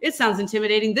time. It sounds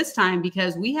intimidating this time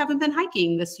because we haven't been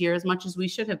hiking this year as much as we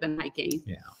should have been hiking.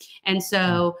 Yeah. And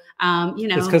so, you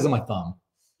know. It's because of my thumb.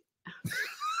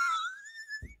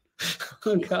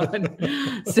 Oh God.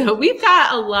 So we've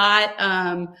got a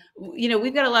lot, you know,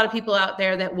 we've got a lot of people out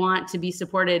there that want to be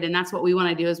supported. And that's what we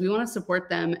want to do is we want to support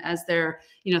them as they're,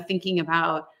 you know, thinking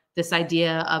about this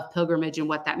idea of pilgrimage and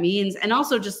what that means. And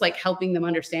also just like helping them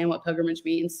understand what pilgrimage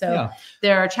means. So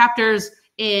there are chapters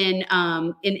in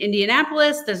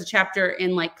Indianapolis. There's a chapter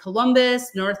in like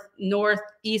Columbus,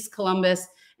 northeast Columbus.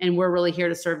 And we're really here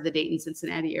to serve the Dayton,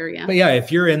 Cincinnati area. But yeah,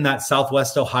 if you're in that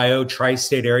Southwest Ohio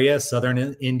tri-state area, Southern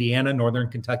Indiana,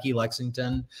 Northern Kentucky,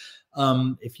 Lexington,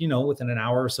 if you know, within an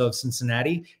hour or so of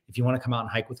Cincinnati, if you want to come out and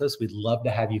hike with us, we'd love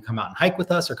to have you come out and hike with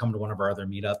us or come to one of our other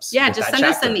meetups. Yeah, just send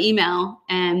us an email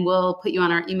and we'll put you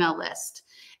on our email list.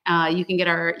 You can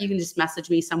just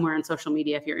message me somewhere on social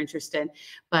media if you're interested.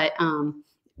 But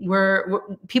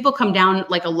people come down,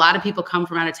 like a lot of people come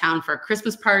from out of town for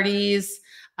Christmas parties.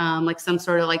 Like some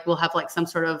sort of like, we'll have like some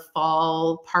sort of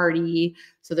fall party.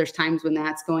 So there's times when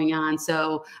that's going on.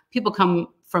 So people come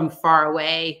from far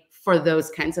away for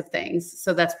those kinds of things.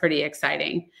 So that's pretty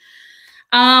exciting.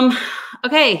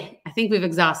 Okay. I think we've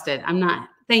exhausted.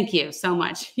 Thank you so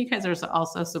much. You guys are all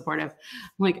so supportive.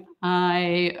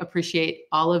 I appreciate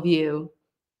all of you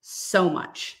so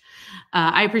much.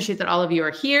 I appreciate that all of you are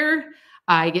here.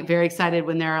 I get very excited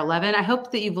when there are 11. I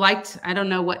hope that you've liked. I don't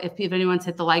know if anyone's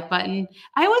hit the like button.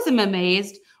 I always am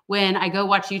amazed when I go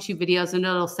watch YouTube videos and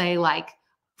it'll say like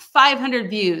 500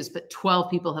 views, but 12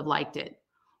 people have liked it.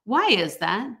 Why is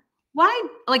that? Why?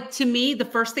 Like to me, the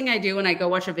first thing I do when I go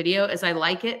watch a video is I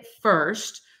like it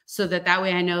first so that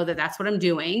way I know that that's what I'm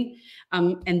doing.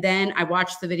 And then I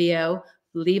watch the video,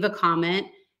 leave a comment,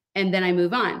 and then I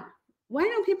move on. Why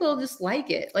don't people just like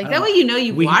it? Like that way you know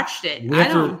you've watched it. We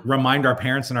have to remind our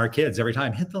parents and our kids every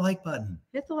time, hit the like button.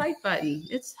 Hit the like button.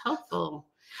 It's helpful.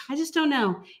 I just don't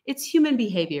know. It's human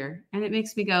behavior. And it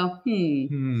makes me go,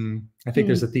 I think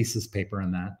there's a thesis paper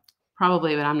on that.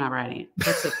 Probably, but I'm not writing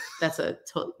it.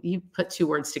 You put two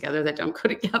words together that don't go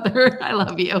together. I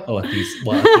love you. Oh, a thesis.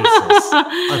 Well,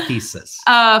 a thesis.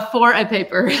 For a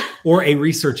paper. Or a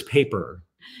research paper.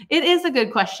 It is a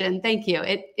good question. Thank you.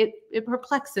 It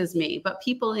perplexes me, but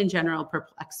people in general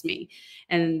perplex me.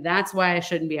 And that's why I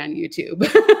shouldn't be on YouTube.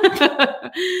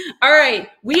 All right.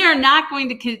 We are not going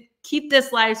to keep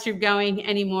this live stream going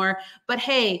anymore, but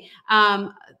hey,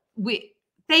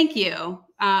 thank you.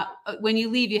 When you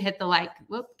leave, you hit the like.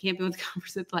 Whoop, Camping with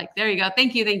Converse, hit the like. There you go.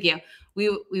 Thank you. Thank you. We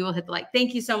will hit the like.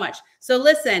 Thank you so much. So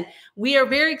listen, we are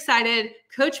very excited.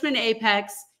 Coachman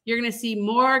Apex. You're going to see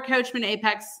more Coachman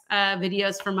Apex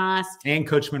videos from us. And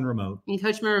Coachman Remote.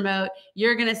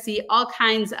 You're going to see all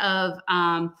kinds of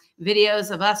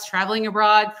videos of us traveling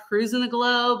abroad, cruising the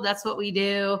globe. That's what we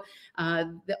do.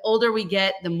 The older we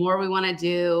get, the more we want to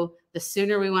do, the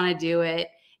sooner we want to do it.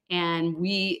 And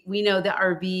we know that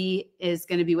RV is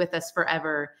going to be with us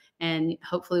forever. And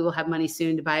hopefully we'll have money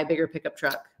soon to buy a bigger pickup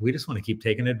truck. We just want to keep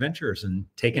taking adventures and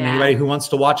taking anybody who wants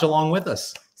to watch along with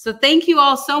us. So thank you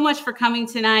all so much for coming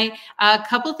tonight. A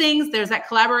couple things. There's that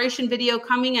collaboration video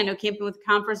coming. I know Camping with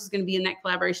Converse is going to be in that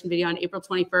collaboration video on April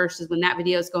 21st is when that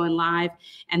video is going live.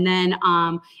 And then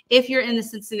if you're in the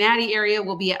Cincinnati area,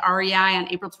 we'll be at REI on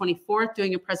April 24th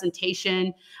doing a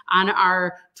presentation on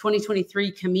our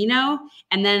 2023 Camino.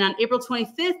 And then on April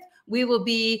 25th, we will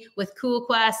be with Cool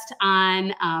Quest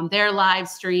on their live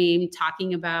stream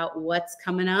talking about what's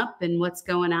coming up and what's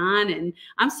going on. And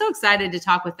I'm so excited to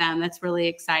talk with them. That's really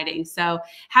exciting. So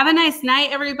have a nice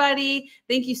night, everybody.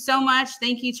 Thank you so much.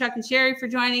 Thank you, Chuck and Sherry, for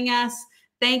joining us.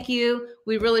 Thank you.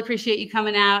 We really appreciate you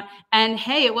coming out. And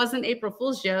hey, it wasn't April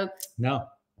Fool's joke. No.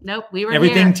 Nope.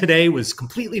 Everything here today was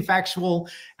completely factual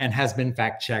and has been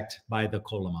fact-checked by the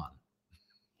Colemans.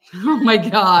 Oh my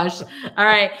gosh. All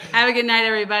right. Have a good night,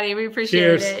 everybody. We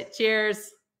appreciate it.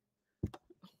 Cheers.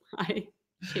 Bye.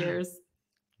 Cheers.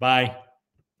 Bye.